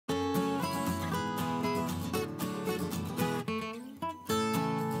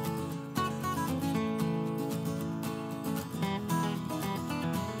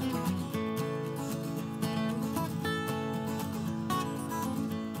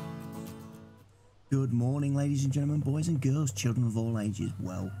Good morning, ladies and gentlemen, boys and girls, children of all ages.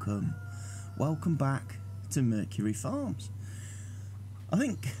 Welcome back to Mercury Farms. I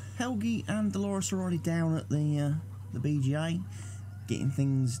think Helgi and Delores are already down at the BGA, getting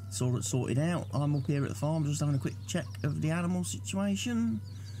things sorted out. I'm up here at the farm, just having a quick check of the animal situation.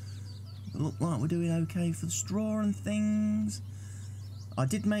 Look like we're doing okay for the straw and things. I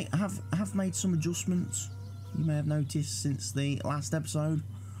did have made some adjustments. You may have noticed since the last episode.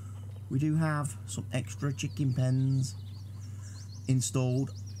 We do have some extra chicken pens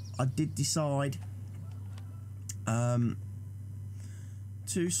installed. I did decide to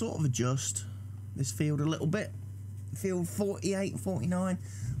sort of adjust this field a little bit. Field 48, 49.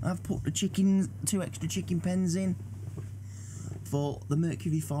 I've put the two extra chicken pens in for the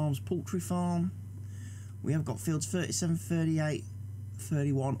Mercury Farms Poultry Farm. We have got fields 37, 38,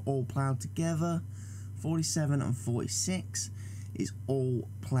 31 all ploughed together. 47 and 46 is all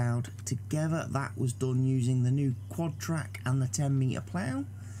ploughed together. That was done using the new quad track and the 10-metre plough.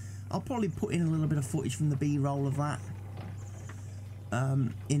 I'll probably put in a little bit of footage from the B-roll of that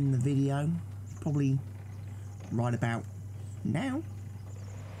in the video, probably right about now.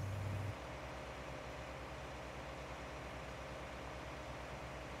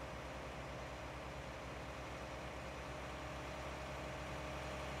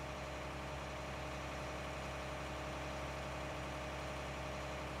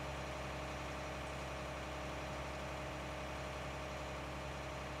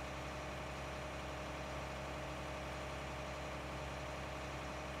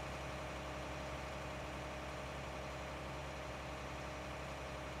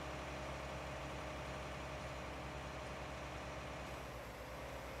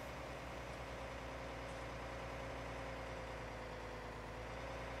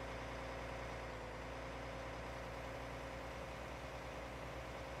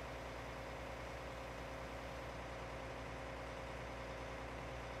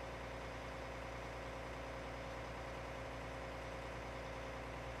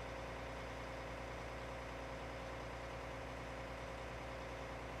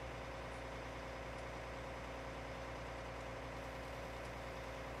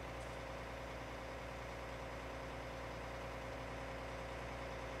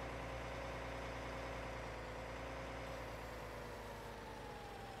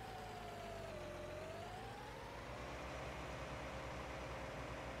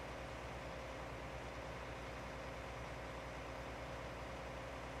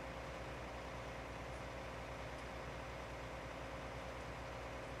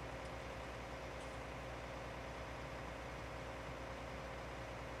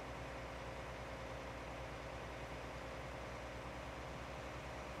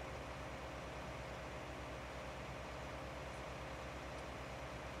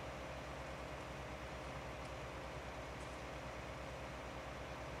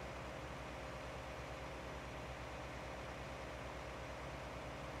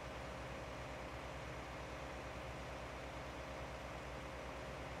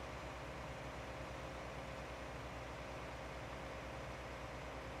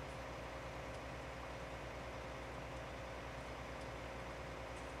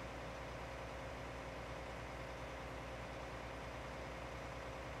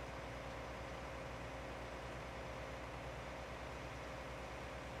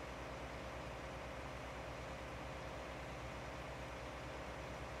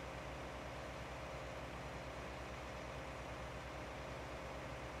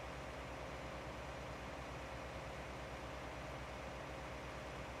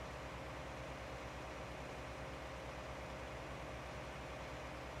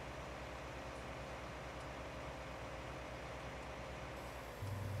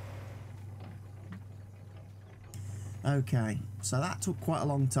 Okay, so that took quite a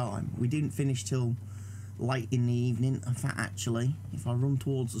long time. We didn't finish till late in the evening. In fact, actually, if I run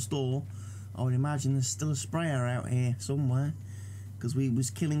towards the store, I would imagine there's still a sprayer out here somewhere, because we was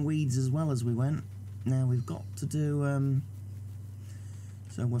killing weeds as well as we went. Now we've got to do,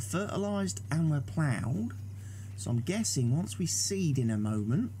 so we're fertilised and we're ploughed. So I'm guessing once we seed in a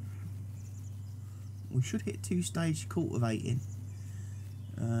moment, we should hit two-stage cultivating.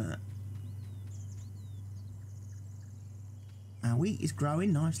 Our wheat is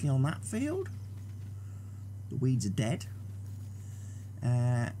growing nicely on that field. The weeds are dead.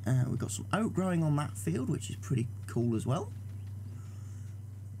 We've got some oat growing on that field, which is pretty cool as well.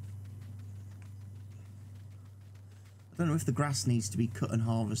 I don't know if the grass needs to be cut and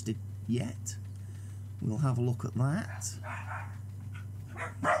harvested yet. We'll have a look at that.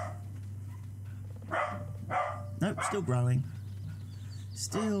 Nope, still growing.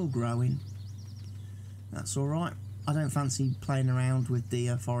 Still growing. That's alright. I don't fancy playing around with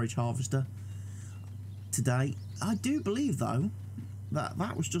the forage harvester today. I do believe, though, that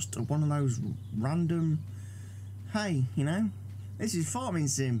that was just one of those random, hey, you know, this is farming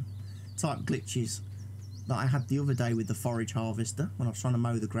sim type glitches that I had the other day with the forage harvester when I was trying to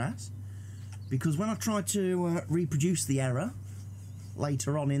mow the grass. Because when I tried to reproduce the error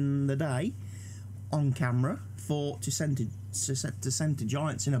later on in the day on camera to send to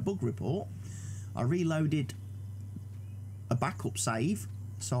Giants in a bug report, I reloaded a backup save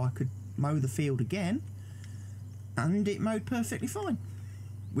so I could mow the field again, and it mowed perfectly fine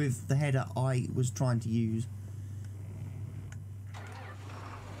with the header I was trying to use.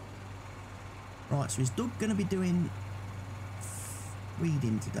 Right, so is Doug going to be doing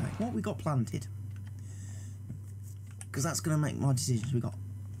weeding today? What we got planted? Because that's going to make my decisions. We've got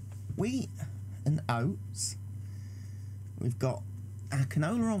wheat and oats. We've got our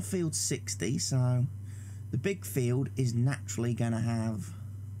canola on field 60, so the big field is naturally going to have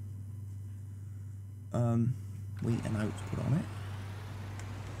wheat and oats put on it.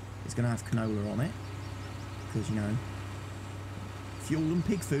 It's going to have canola on it, because, you know, fuel and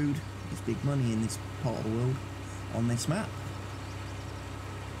pig food is big money in this part of the world on this map.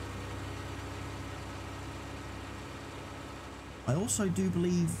 I also do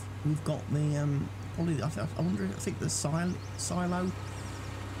believe we've got the probably. I think the silo,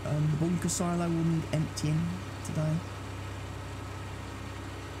 the bunker silo will need emptying today.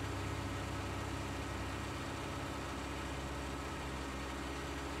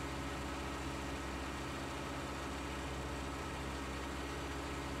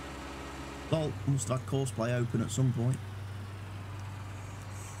 Lol, must have Courseplay open at some point.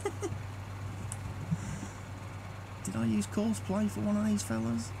 Did I use Courseplay for one of these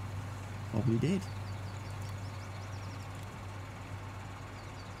fellas? Probably did.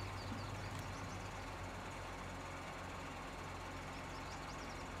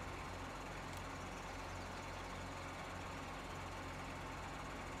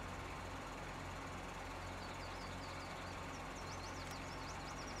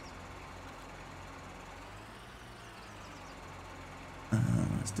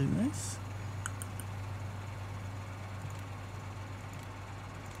 Let's do this.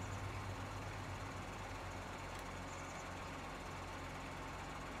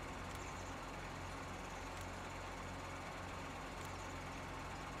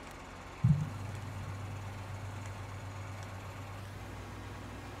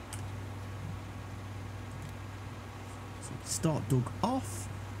 So start Doug off.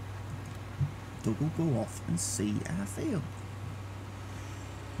 Doug will go off and see our field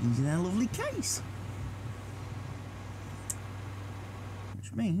using our lovely case.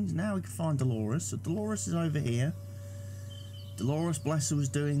 Which means now we can find Delores. So Delores is over here. Delores, bless her, was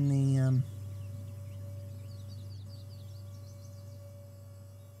doing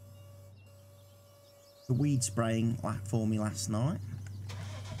the weed spraying for me last night.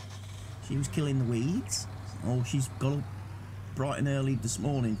 She was killing the weeds. Oh, she's got up bright and early this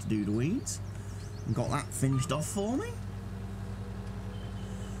morning to do the weeds and got that finished off for me.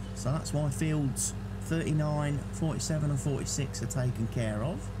 So that's why fields 39, 47 and 46 are taken care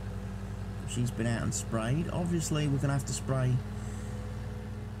of. She's been out and sprayed. Obviously we're going to have to spray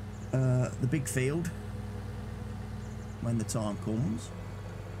the big field when the time comes.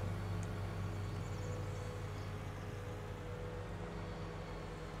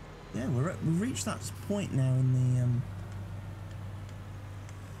 Yeah, we've reached that point now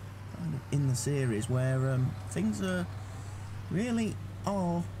in the series where things are really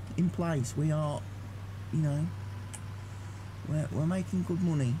in place. We are, you know, we're making good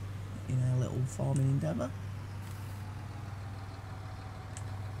money in our little farming endeavour.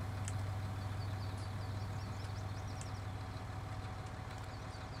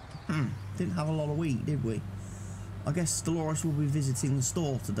 Didn't have a lot of wheat, did we? I guess Delores will be visiting the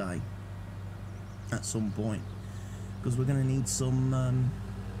store today at some point, because we're going to need some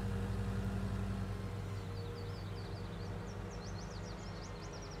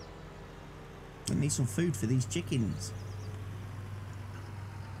food for these chickens.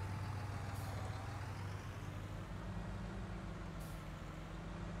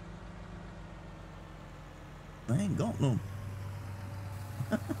 I ain't got none.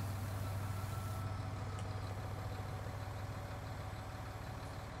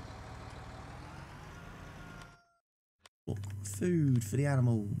 Food for the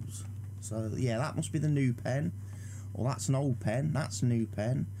animals. So yeah, that must be the new pen. Or that's an old pen. That's a new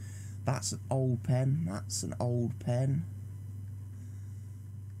pen. That's an old pen. That's an old pen.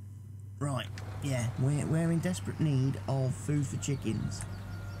 Right, yeah, we're in desperate need of food for chickens.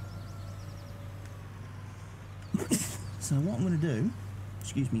 So what I'm going to do,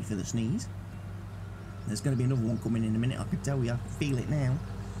 excuse me for the sneeze, there's going to be another one coming in a minute, I could tell you, I can feel it now.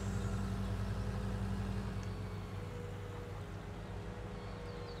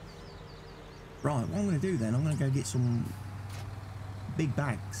 Right, what I'm going to do then, I'm going to go get some big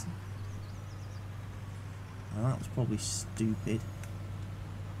bags. Oh, that was probably stupid.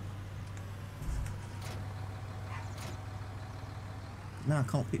 Now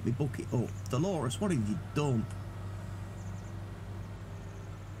I can't pick my bucket up. Delores, what have you done?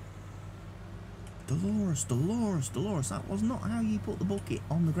 Delores, Delores, Delores, that was not how you put the bucket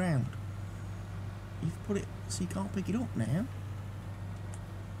on the ground. You've put it so you can't pick it up now.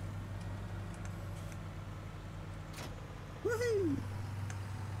 Woohoo!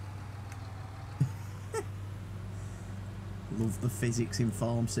 Love the physics in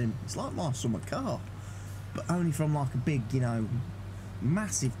Farm Sim. It's like my summer car, but only from like a big, you know,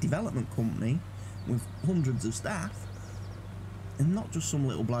 massive development company with hundreds of staff, and not just some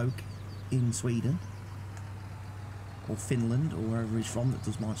little bloke in Sweden or Finland or wherever he's from that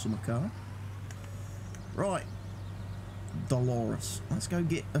does my summer car. Right, Delores, let's go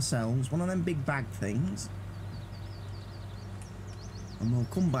get ourselves one of them big bag things, and we'll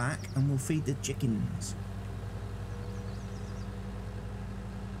come back and we'll feed the chickens.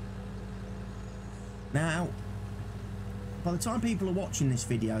 Now, by the time people are watching this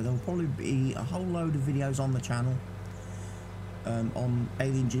video, there will probably be a whole load of videos on the channel on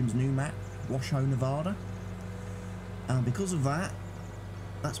Alien Jim's new map, Washoe, Nevada. And because of that,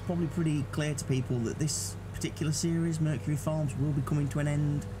 that's probably pretty clear to people that this particular series, Mercury Farms, will be coming to an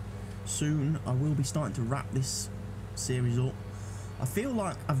end soon. I will be starting to wrap this series up. I feel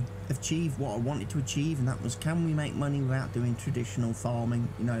like I've achieved what I wanted to achieve, and that was, can we make money without doing traditional farming,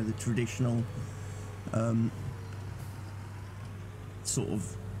 you know, the traditional sort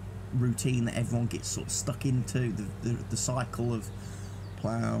of routine that everyone gets sort of stuck into, the cycle of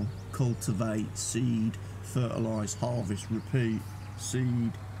plough, cultivate, seed, fertilise, harvest, repeat,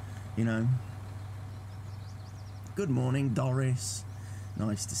 seed, you know. Good morning, Doris.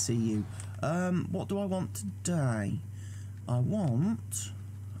 Nice to see you. What do I want today? I want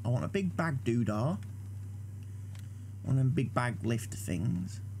a big bag doodah. One of them big bag lifter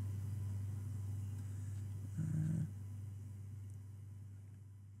things.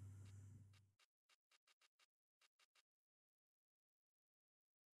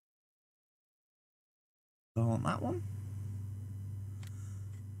 I want that one.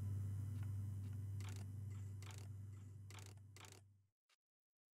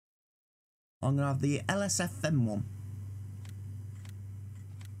 I'm going to have the LSFM one.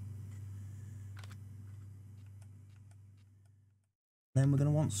 Then we're going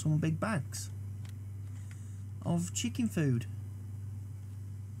to want some big bags of chicken food.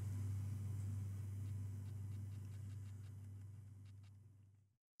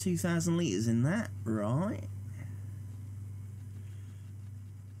 2,000 litres in that, right.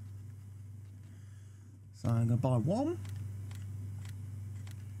 So I'm going to buy 1,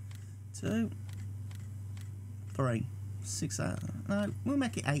 2, 3, 6,000. No, we'll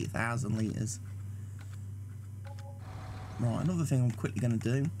make it 8,000 litres. Right, another thing I'm quickly going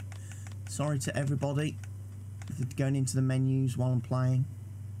to do. Sorry to everybody for going into the menus while I'm playing.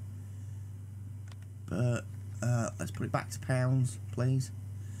 But let's put it back to pounds, please.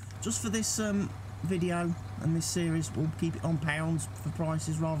 Just for this video and this series, we'll keep it on pounds for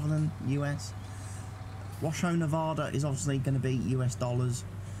prices rather than US. Washoe, Nevada is obviously going to be US dollars,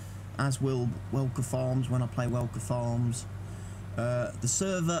 as will Welker Farms when I play Welker Farms. The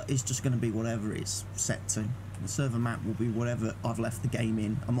server is just going to be whatever it's set to. The server map will be whatever I've left the game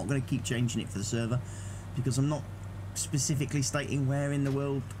in. I'm not going to keep changing it for the server because I'm not specifically stating where in the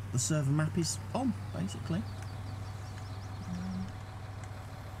world the server map is on, basically.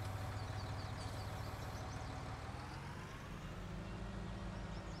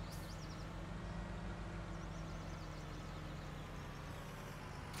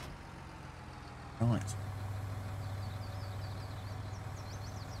 Right.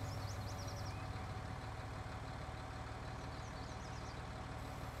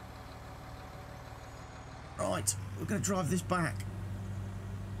 Right, we're going to drive this back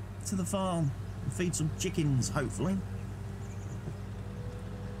to the farm and feed some chickens, hopefully.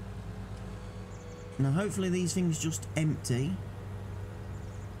 Now, hopefully these things just empty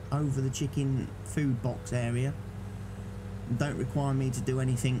over the chicken food box area and don't require me to do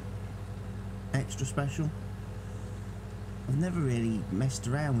anything extra special. I've never really messed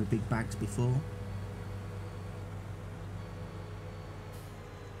around with big bags before.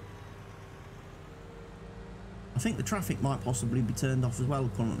 I think the traffic might possibly be turned off as well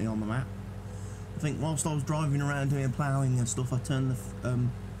currently on the map. I think whilst I was driving around doing ploughing and stuff, I turned the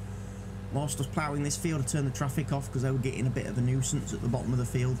whilst I was ploughing this field, I turned the traffic off because they were getting a bit of a nuisance at the bottom of the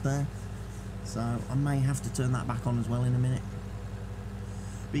field there. So I may have to turn that back on as well in a minute.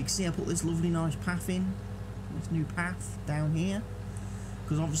 But you can see I put this lovely nice path in, this new path down here,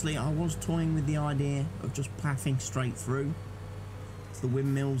 because obviously I was toying with the idea of just pathing straight through to the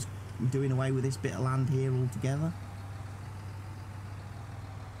windmills and doing away with this bit of land here altogether.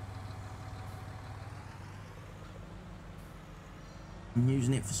 I'm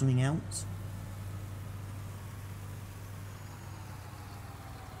using it for something else.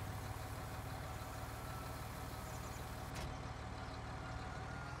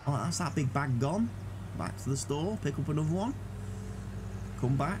 Alright, that's that big bag gone. Back to the store, pick up another one.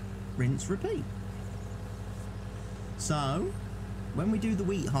 Come back, rinse, repeat. So, when we do the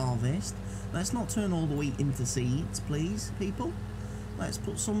wheat harvest, let's not turn all the wheat into seeds, please, people. Let's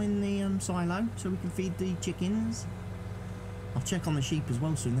put some in the silo so we can feed the chickens. I'll check on the sheep as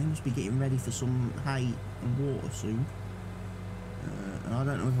well soon. They must be getting ready for some hay and water soon. And I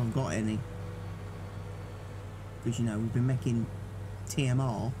don't know if I've got any. Because, you know, we've been making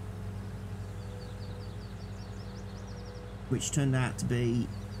TMR, which turned out to be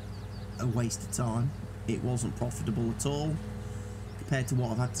a waste of time. It wasn't profitable at all compared to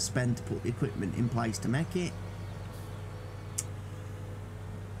what I've had to spend to put the equipment in place to make it,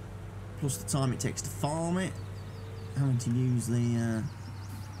 plus the time it takes to farm it, having to use the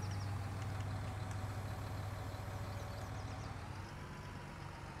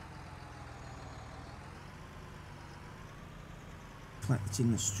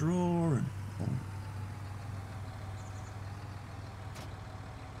collecting the straw and all.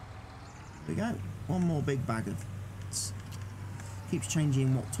 There we go, one more big bag of keeps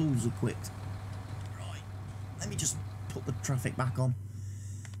changing what tools are equipped. Right, let me just put the traffic back on.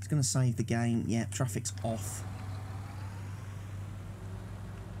 It's going to save the game. Yeah, traffic's off.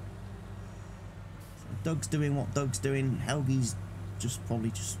 So Doug's doing what Doug's doing. Helgi's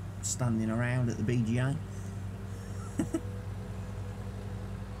probably just standing around at the BGA.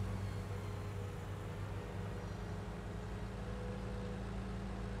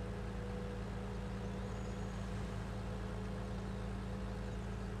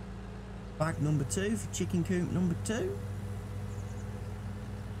 Bag number 2 for chicken coop number 2.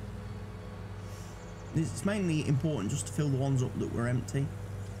 It's mainly important just to fill the ones up that were empty.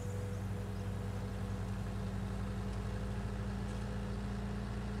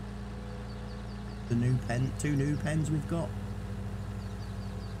 The new pen, 2 new pens we've got,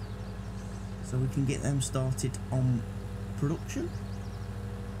 so we can get them started on production.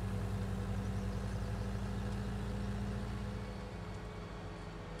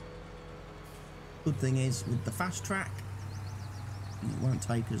 Good thing is, with the fast track, it won't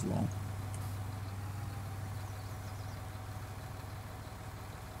take as long.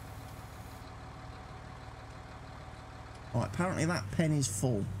 Right, apparently that pen is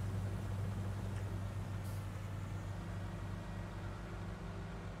full.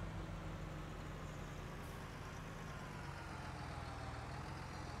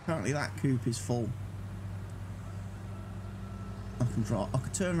 Apparently that coop is full. I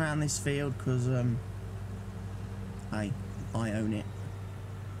could turn around this field because, hey, I own it.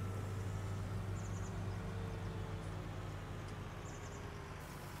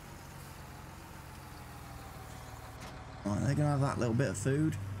 Right, they're going to have that little bit of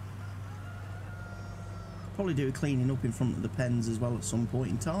food. Probably do a cleaning up in front of the pens as well at some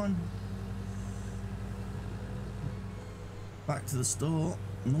point in time. Back to the store.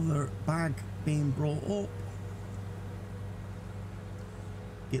 Another bag being brought up.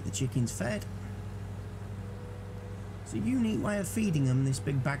 Get the chickens fed. It's a unique way of feeding them, this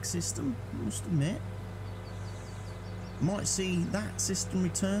big bag system, I must admit. Might see that system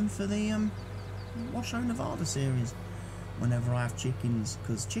return for the Washoe Nevada series whenever I have chickens,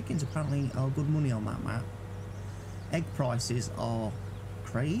 because chickens apparently are good money on that map. Egg prices are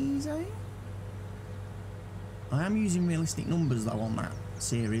crazy. I am using realistic numbers though on that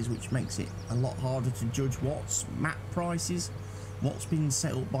series, which makes it a lot harder to judge what's map prices, what's been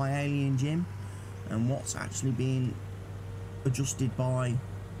set up by Alien Jim, and what's actually being adjusted by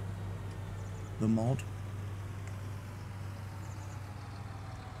the mod.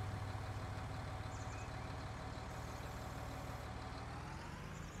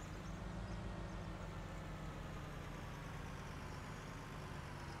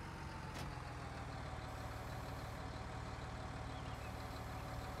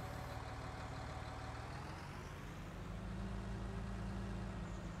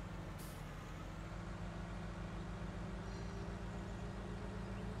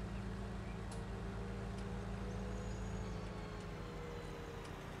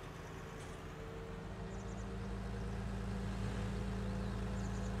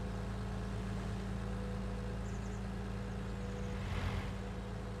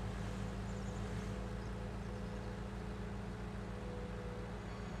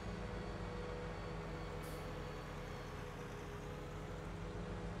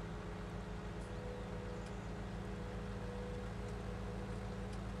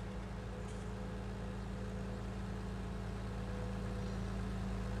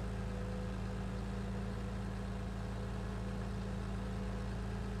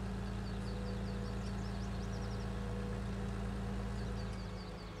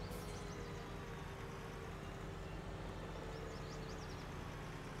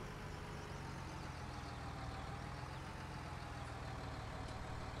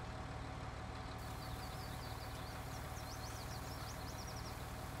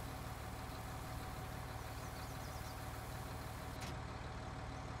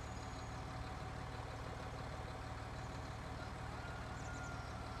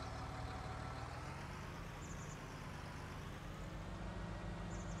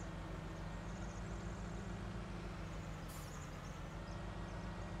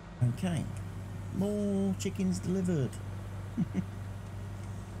 Okay, more chickens delivered.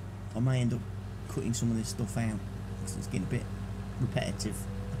 I may end up cutting some of this stuff out because it's getting a bit repetitive.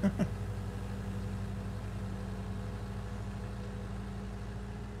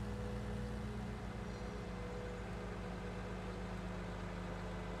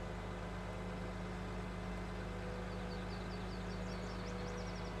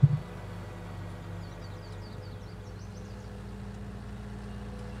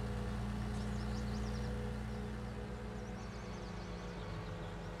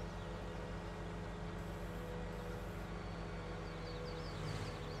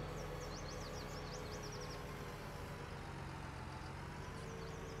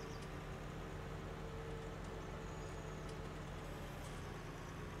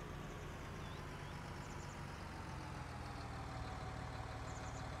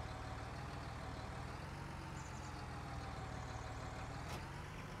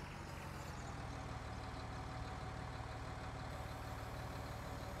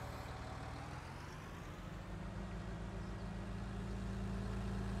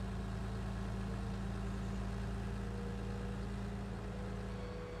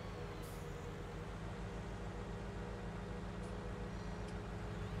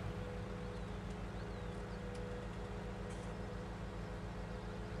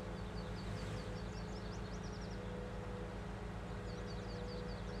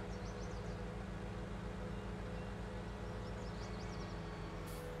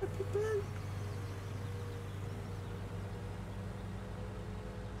 Blue.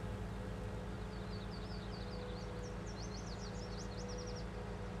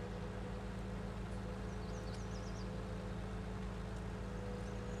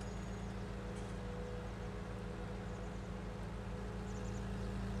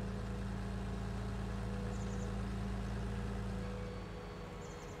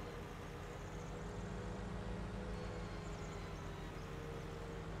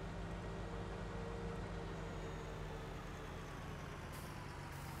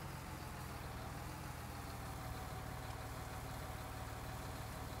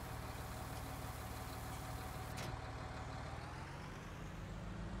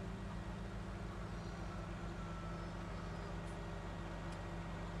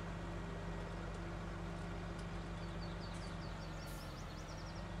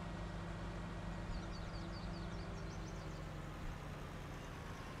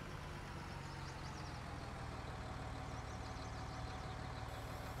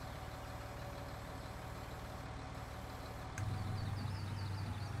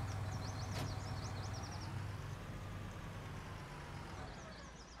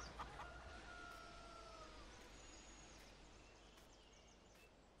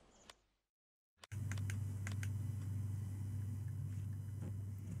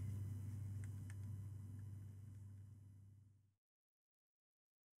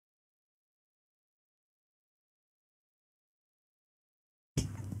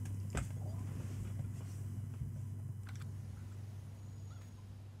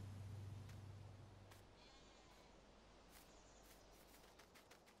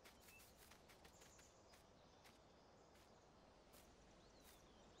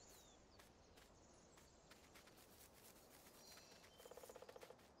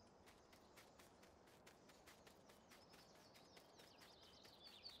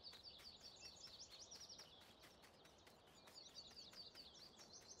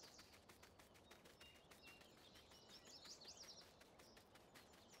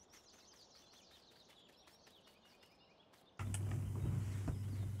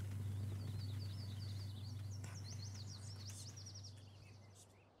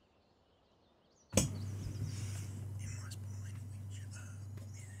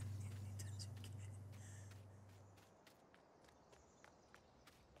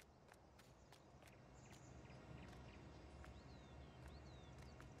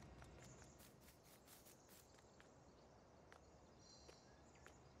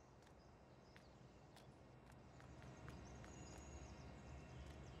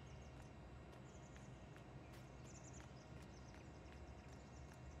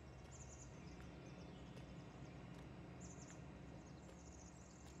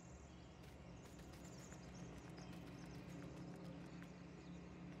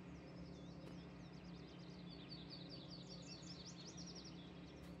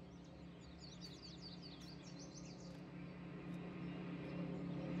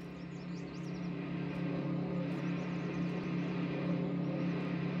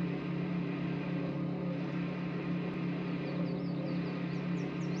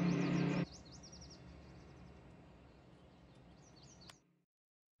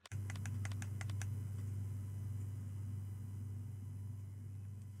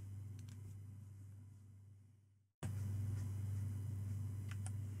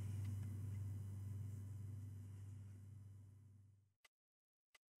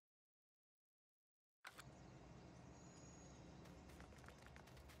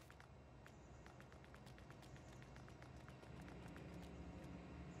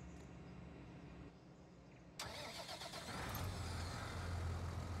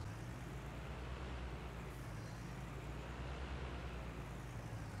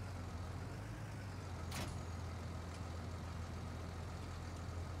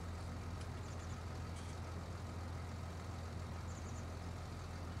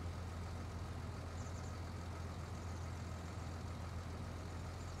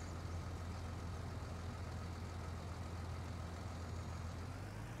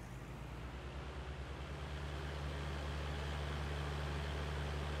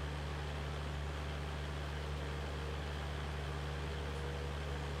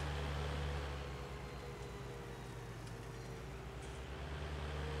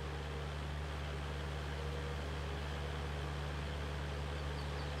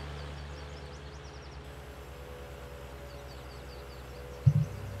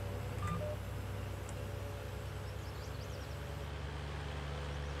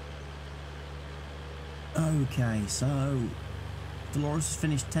 Okay, so Delores has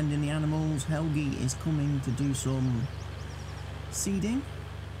finished tending the animals. Helgi is coming to do some seeding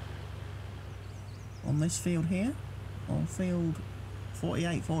on this field here, on field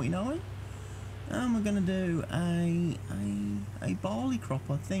 48-49. And we're going to do a barley crop,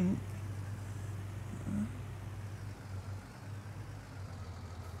 I think.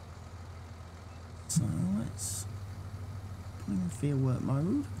 So let's put in field work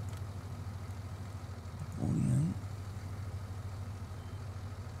mode. 48.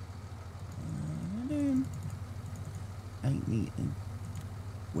 And 8 metre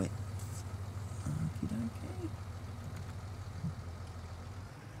width. Okie dokie.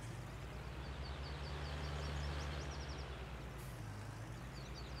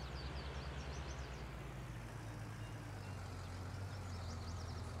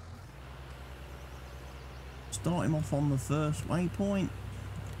 Start him off on the first waypoint.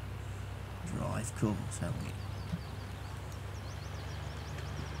 Drive course, Helgi.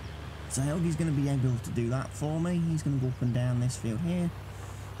 So Helgi's going to be able to do that for me. He's going to go up and down this field here.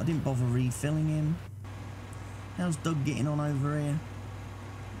 I didn't bother refilling him. How's Doug getting on over here?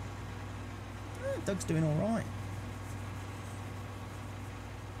 Doug's doing alright.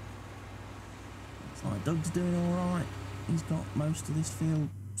 Looks like Doug's doing alright. He's got most of this field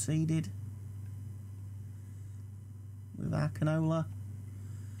seeded with our canola.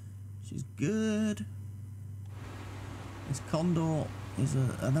 She's good. This Condor is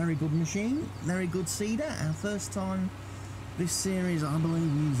a very good machine, very good seeder. Our first time this series, I believe,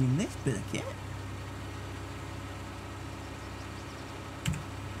 using this bit of kit.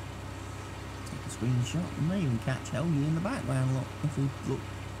 Take a screenshot and maybe even catch Helgi in the background. Look, if we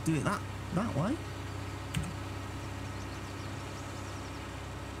do it that way.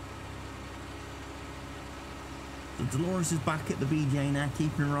 So Delores is back at the BJ now,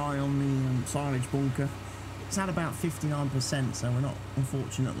 keeping an eye on the silage bunker. It's at about 59%, so we're not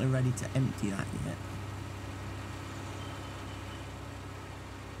unfortunately ready to empty that yet.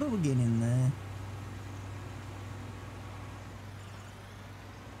 But we're getting there.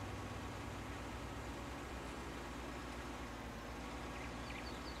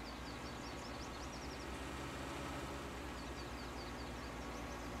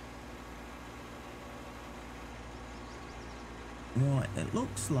 Right, it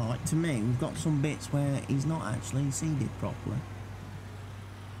looks like, to me, we've got some bits where he's not actually seeded properly.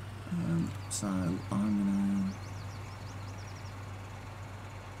 So, I'm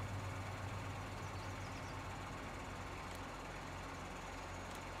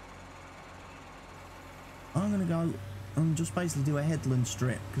gonna go and just basically do a headland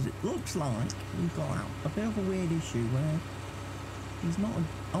strip, because it looks like we've got a bit of a weird issue where he's not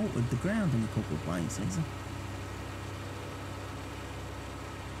altered the ground in a couple of places.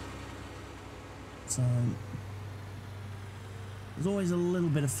 So there's always a little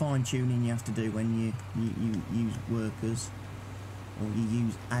bit of fine-tuning you have to do when you use workers or you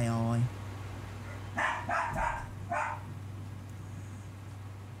use AI.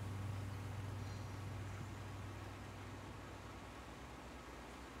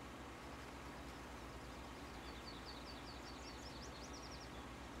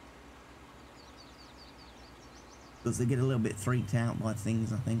 Because they get a little bit freaked out by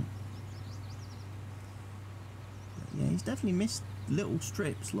things, I think. Yeah, he's definitely missed little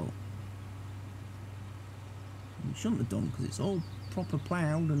strips, look. He shouldn't have done, because it's all proper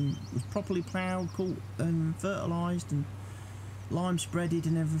ploughed and was properly ploughed, fertilised and lime spreaded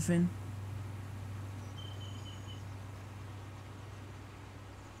and everything.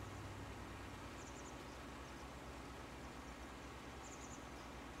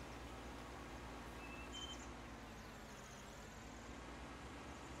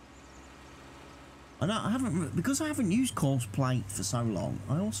 Because I haven't used course plate for so long,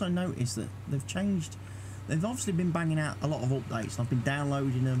 I also noticed that they've obviously been banging out a lot of updates. I've been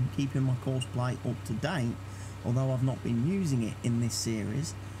downloading them, keeping my course plate up to date, although I've not been using it in this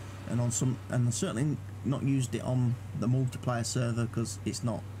series, and I've certainly not used it on the multiplayer server because it's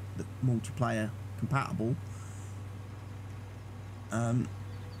not the multiplayer compatible.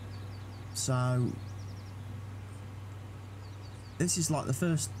 So this is like the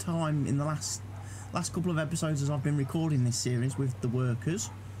first time in the last couple of episodes as I've been recording this series with the workers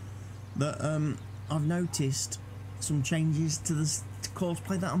that I've noticed some changes to the course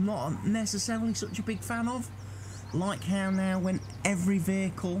play that I'm not necessarily such a big fan of, like how now when any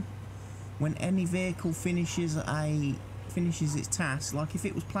vehicle finishes its task, like if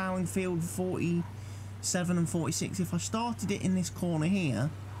it was ploughing field 47 and 46, if I started it in this corner here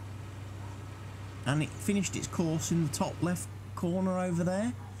and it finished its course in the top left corner over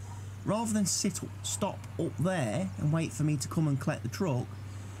there, rather than stop up there and wait for me to come and collect the truck,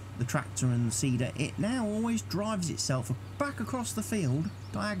 the tractor and the seeder, it now always drives itself back across the field,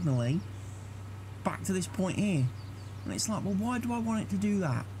 diagonally, back to this point here. And it's like, well, why do I want it to do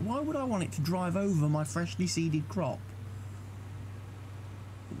that? Why would I want it to drive over my freshly seeded crop?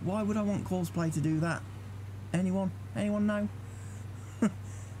 Why would I want Cosplay to do that? Anyone? Anyone know? I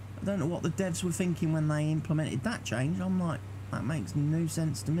don't know what the devs were thinking when they implemented that change. I'm like, that makes no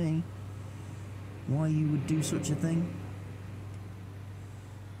sense to me. Why you would do such a thing?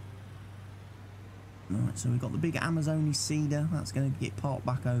 Right, so we've got the big Amazoni seeder. That's going to get parked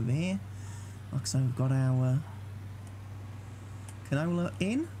back over here. Like I say, we've got our canola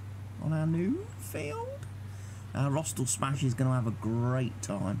in on our new field. Our Rostel Smash is going to have a great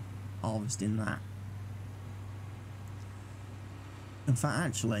time harvesting that. In fact,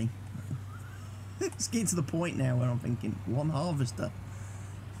 actually, it's getting to the point now where I'm thinking one harvester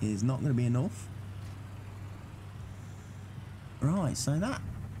is not going to be enough. Right, so that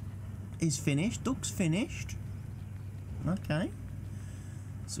is finished. Duck's finished. Okay.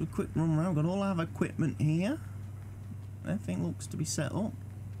 So a quick run around. We've got all our equipment here. Everything looks to be set up.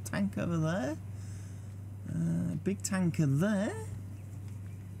 Tank over there. Big tanker there.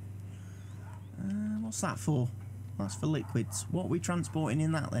 What's that for? That's for liquids. What are we transporting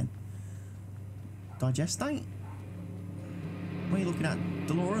in that then? Digestate? What are you looking at?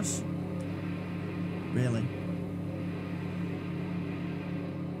 Delores? Really?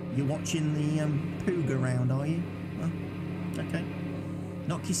 You're watching the poog around, are you? Well, okay.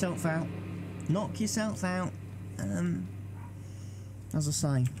 Knock yourself out. Knock yourself out. As I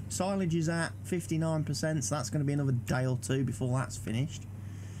say, silage is at 59%, so that's going to be another day or two before that's finished.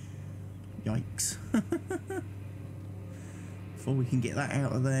 Yikes. Before we can get that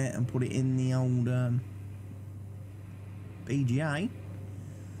out of there and put it in the old BGA.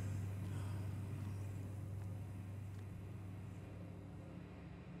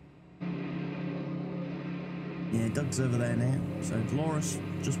 Yeah, Doug's over there now. So Delores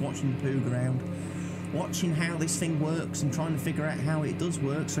just watching the poog around, watching how this thing works and trying to figure out how it does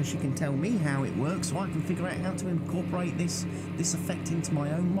work so she can tell me how it works so I can figure out how to incorporate this effect into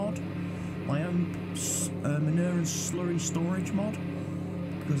my own mod, my own manure and slurry storage mod,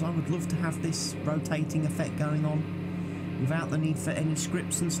 because I would love to have this rotating effect going on without the need for any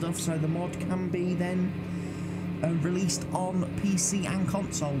scripts and stuff, so the mod can be then released on PC and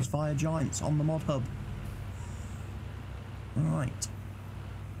consoles via Giants on the mod hub. Right.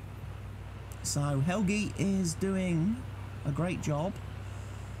 So Helgi is doing a great job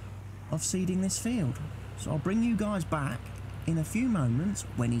of seeding this field. So I'll bring you guys back in a few moments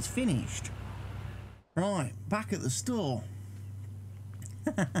when he's finished. Right, back at the store.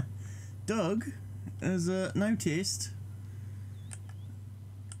 Doug has noticed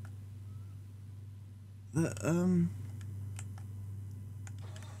that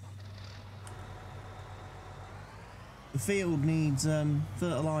the field needs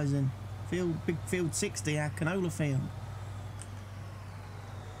fertilising. Big field 60, our canola field.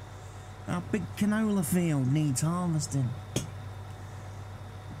 Our big canola field needs harvesting.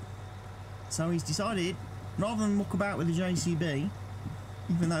 So he's decided, rather than muck about with the JCB,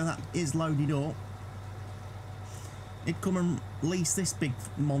 even though that is loaded up, he'd come and lease this big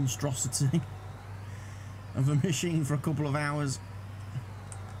monstrosity of a machine for a couple of hours.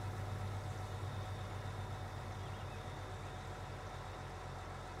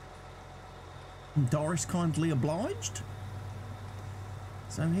 Doris kindly obliged.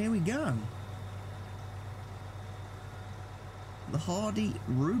 So here we go. The Hardy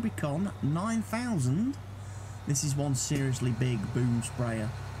Rubicon 9000. This is one seriously big boom sprayer.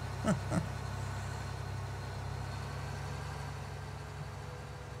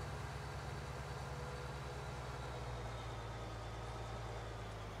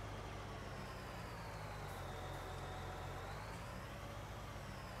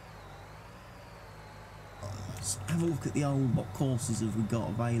 Let's have a look at the old, what courses have we got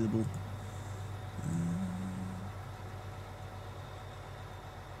available.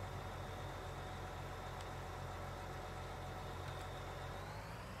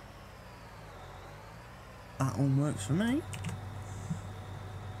 That one works for me.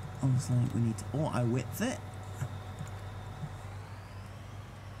 Obviously we need to auto width it.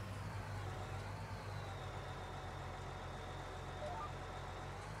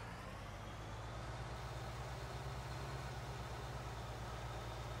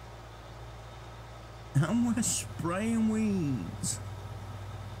 And we're spraying weeds.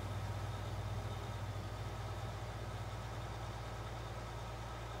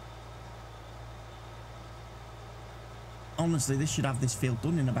 Honestly, this should have this field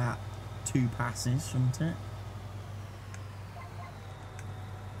done in about 2 passes, shouldn't it?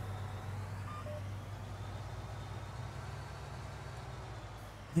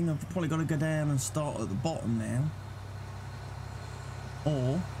 I think I've probably got to go down and start at the bottom now.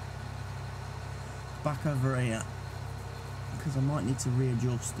 Or back over here, because I might need to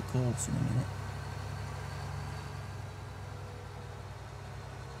readjust the course in a minute.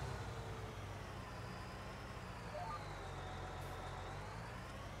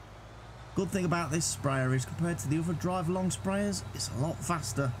 Good thing about this sprayer is compared to the other drive-along sprayers, it's a lot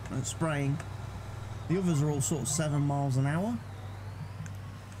faster at spraying. The others are all sort of 7 miles an hour.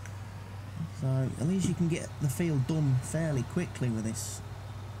 So at least you can get the field done fairly quickly with this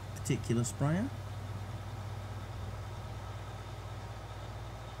particular sprayer.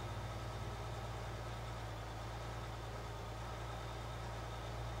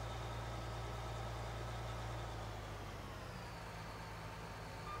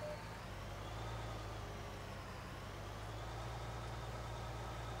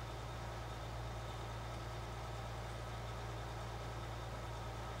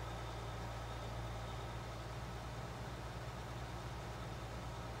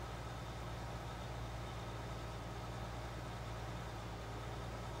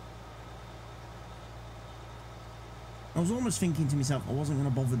 I was almost thinking to myself I wasn't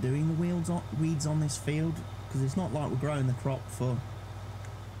going to bother doing the weeds on this field, because it's not like we're growing the crop for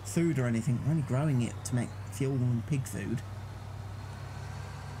food or anything. We're only growing it to make fuel and pig food.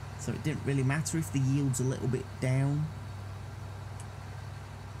 So it didn't really matter if the yield's a little bit down.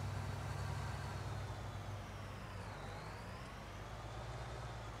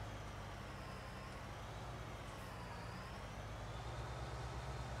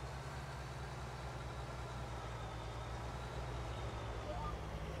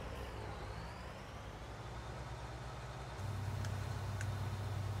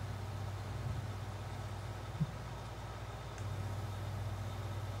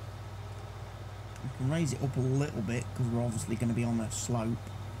 Raise it up a little bit because we're obviously going to be on a slope.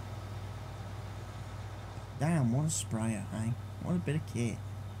 Damn, what a sprayer, eh? What a bit of kit.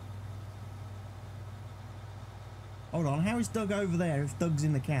 Hold on, how is Doug over there if Doug's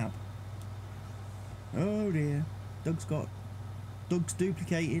in the cab? Oh dear, Doug's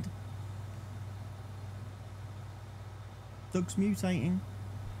duplicated. Doug's mutating.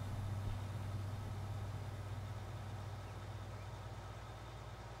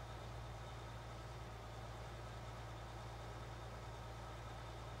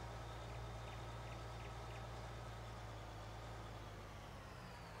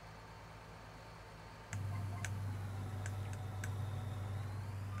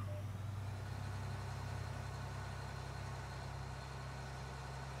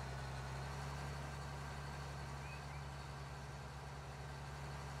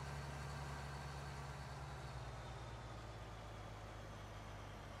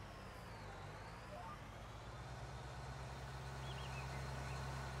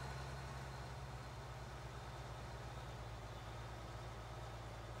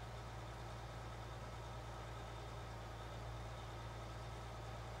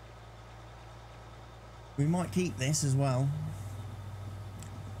 We might keep this as well,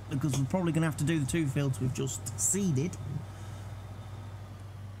 because we're probably going to have to do the 2 fields we've just seeded.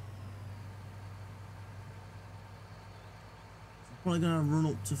 Probably going to run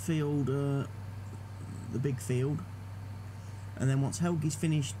up to field, the big field, and then once Helgi's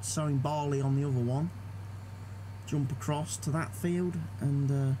finished sowing barley on the other one, jump across to that field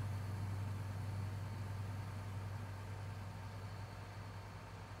and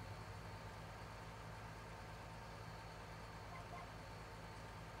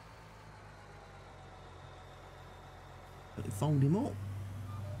fold him up.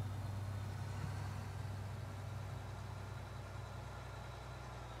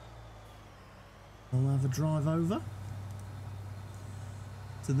 I'll have a drive over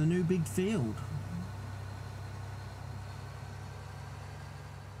to the new big field.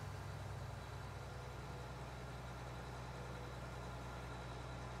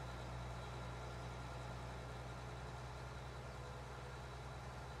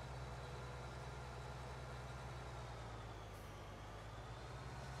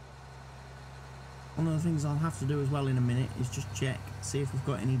 One of the things I'll have to do as well in a minute is just check, see if we've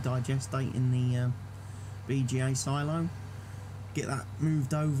got any digestate in the BGA silo. Get that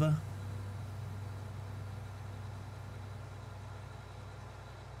moved over.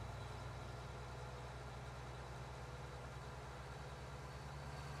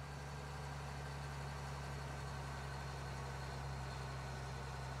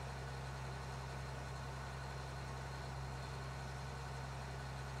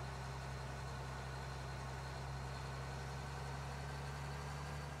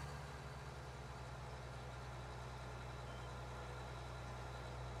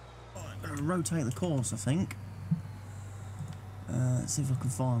 rotate the course, I think. Let's see if I can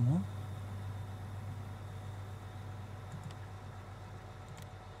find one.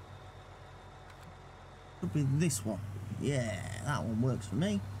 Could be this one. Yeah, that one works for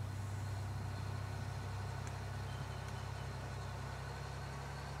me.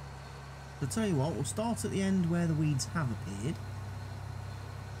 I'll tell you what, we'll start at the end where the weeds have appeared.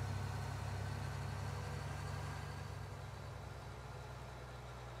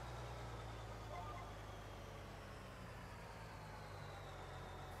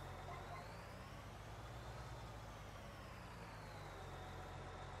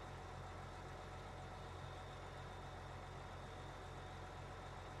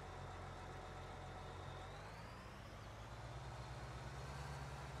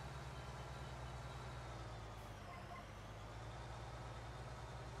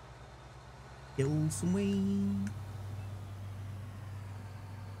 Kill some weed.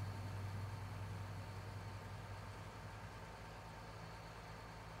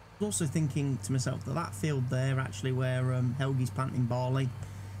 I was also thinking to myself that that field there, actually where Helgi's planting barley,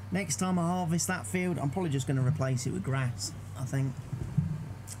 next time I harvest that field, I'm probably just going to replace it with grass. I think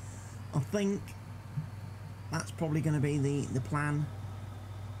that's probably going to be the plan.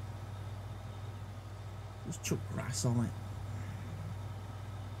 Just chuck grass on it.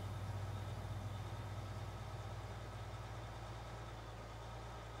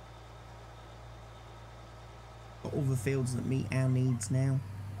 Got other fields that meet our needs now.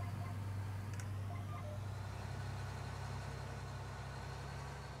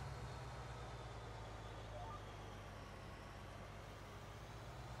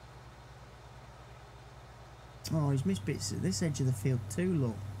 Oh, he's missed bits at this edge of the field too,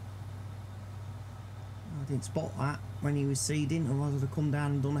 look. I didn't spot that when he was seeding, otherwise I'd have come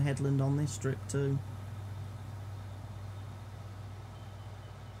down and done a headland on this strip too.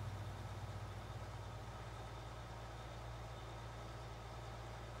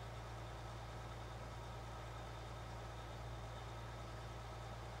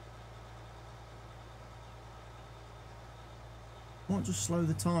 I might just slow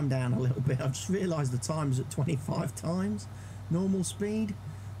the time down a little bit. I've just realised the time's at 25 times normal speed.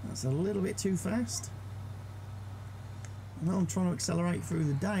 That's a little bit too fast. I know I'm trying to accelerate through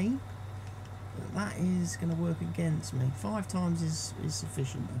the day, but that is going to work against me. 5 times is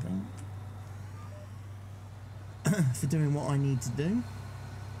sufficient, I think, for doing what I need to do.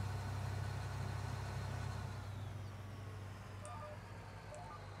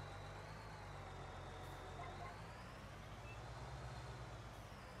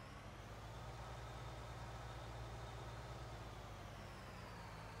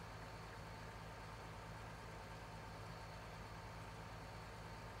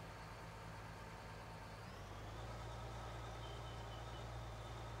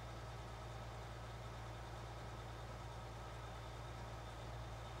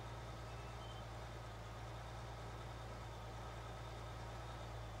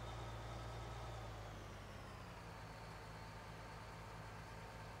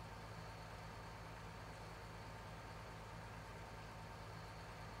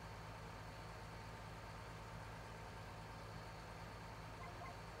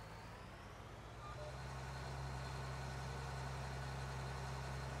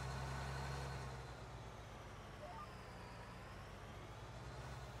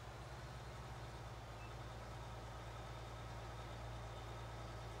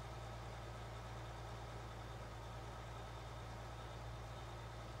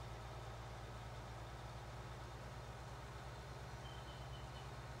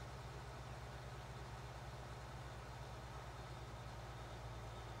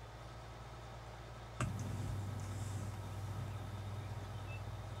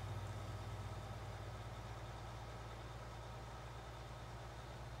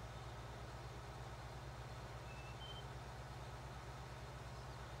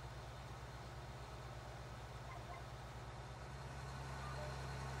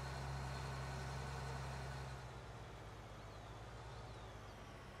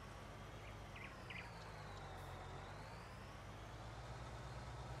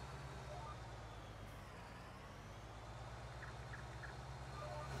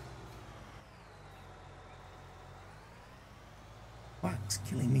 Wax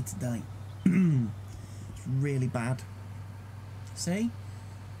killing me today. It's really bad. See?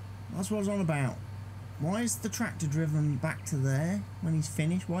 That's what I was on about. Why is the tractor driven back to there when he's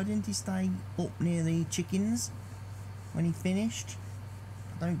finished? Why didn't he stay up near the chickens when he finished?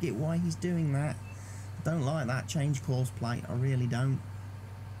 I don't get why he's doing that. I don't like that change course plate. I really don't.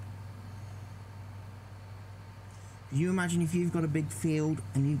 You imagine if you've got a big field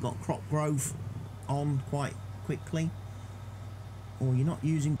and you've got crop growth on quite quickly, or you're not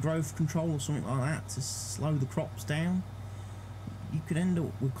using growth control or something like that to slow the crops down, you could end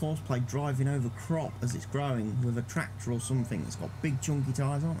up with Courseplay driving over crop as it's growing with a tractor or something that's got big chunky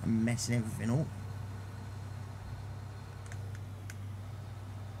tyres on and messing everything up.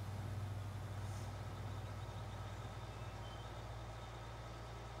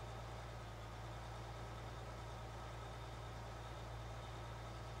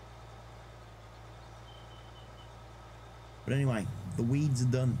 But anyway, the weeds are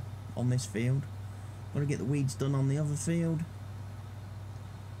done on this field. Got to get the weeds done on the other field.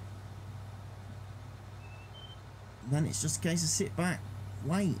 And then it's just a case of sit back,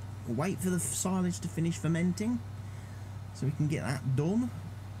 wait for the silage to finish fermenting, so we can get that done,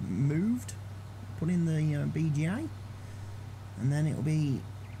 moved, put in the BGA, and then it'll be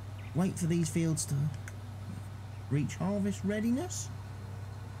wait for these fields to reach harvest readiness.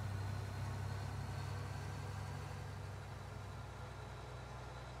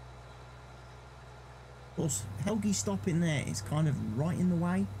 Of course, Helgi stopping there is kind of right in the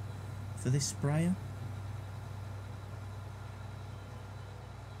way for this sprayer.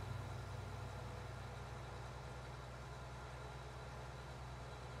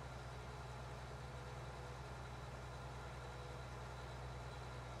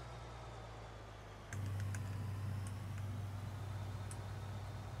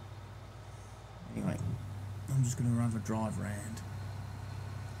 Anyway, I'm just going to have a drive around.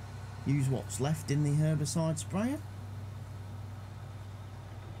 Use what's left in the herbicide sprayer.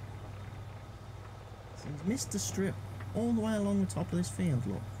 So he's missed a strip all the way along the top of this field,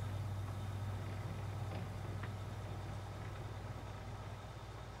 look.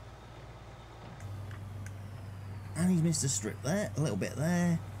 And he's missed a strip there, a little bit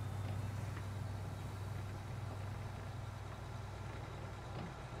there.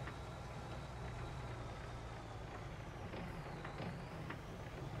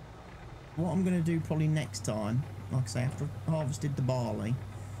 What I'm going to do probably next time, like I say, after I've harvested the barley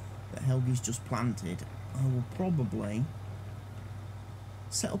that Helgi's just planted, I will probably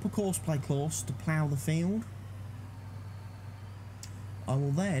set up a Courseplay course to plough the field. I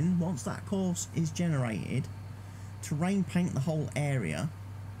will then, once that course is generated, terrain paint the whole area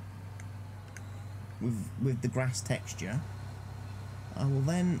with the grass texture. I will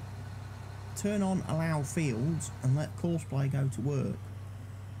then turn on allow fields and let Courseplay go to work,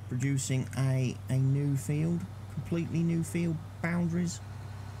 producing a new field, completely new field boundaries.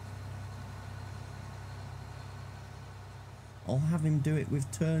 I'll have him do it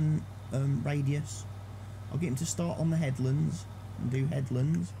with turn radius. I'll get him to start on the headlands and do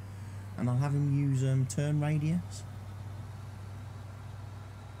headlands, and I'll have him use turn radius.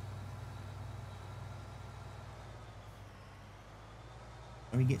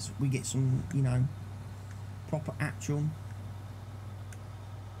 And we get some, you know, proper actual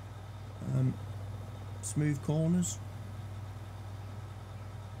smooth corners.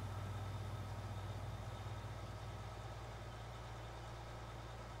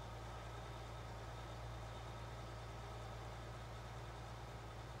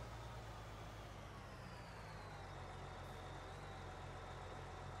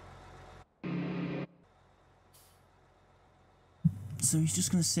 So he's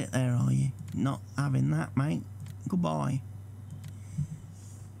just going to sit there, are you? Not having that, mate. Goodbye.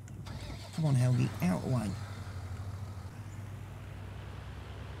 Come on, Helgi, out of the way.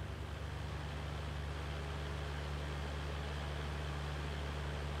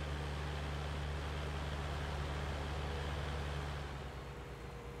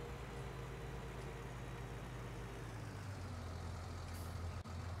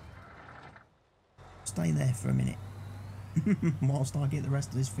 Stay there for a minute whilst I get the rest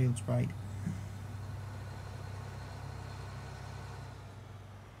of this field sprayed.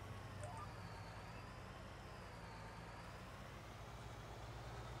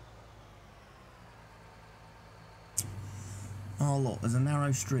 Oh look, there's a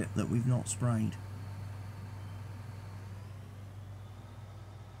narrow strip that we've not sprayed.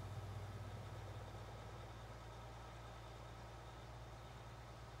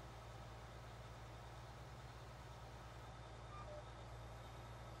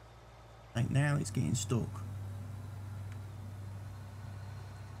 I think now it's getting stuck.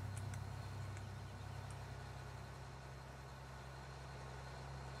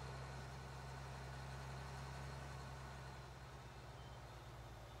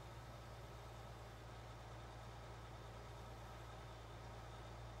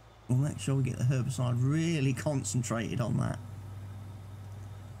 We'll make sure we get the herbicide really concentrated on that.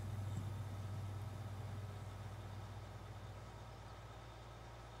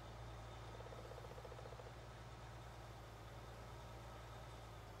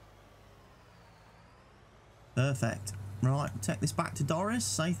 Perfect. Right, take this back to Doris,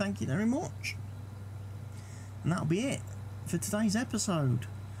 say thank you very much. And that'll be it for today's episode.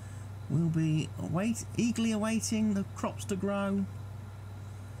 We'll be eagerly awaiting the crops to grow,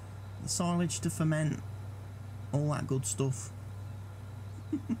 the silage to ferment, all that good stuff.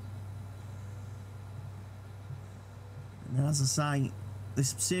 And as I say,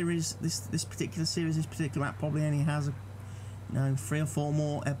 this particular map probably only has, 3 or 4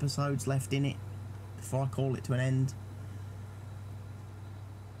 more episodes left in it before I call it to an end.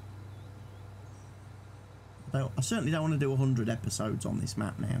 Though I certainly don't want to do 100 episodes on this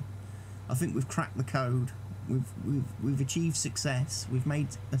map now. I think we've cracked the code. We've achieved success. We've made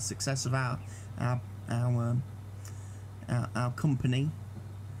a success of our company.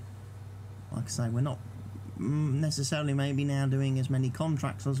 Like I say, we're not necessarily maybe now doing as many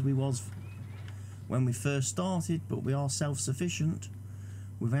contracts as we was when we first started, but we are self-sufficient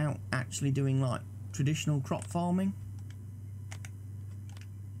without actually doing like traditional crop farming.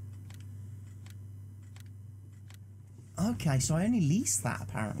 Okay, so I only leased that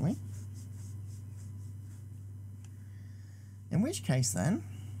apparently. In which case then,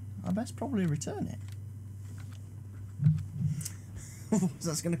 I best probably return it.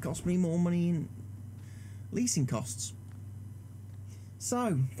 That's going to cost me more money in leasing costs.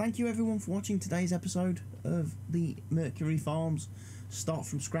 So, thank you everyone for watching today's episode of the Mercury Farms Start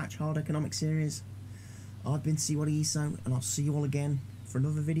From Scratch Hard Economic Series. I've been CWATTYESO, and I'll see you all again for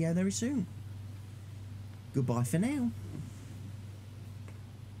another video very soon. Goodbye for now.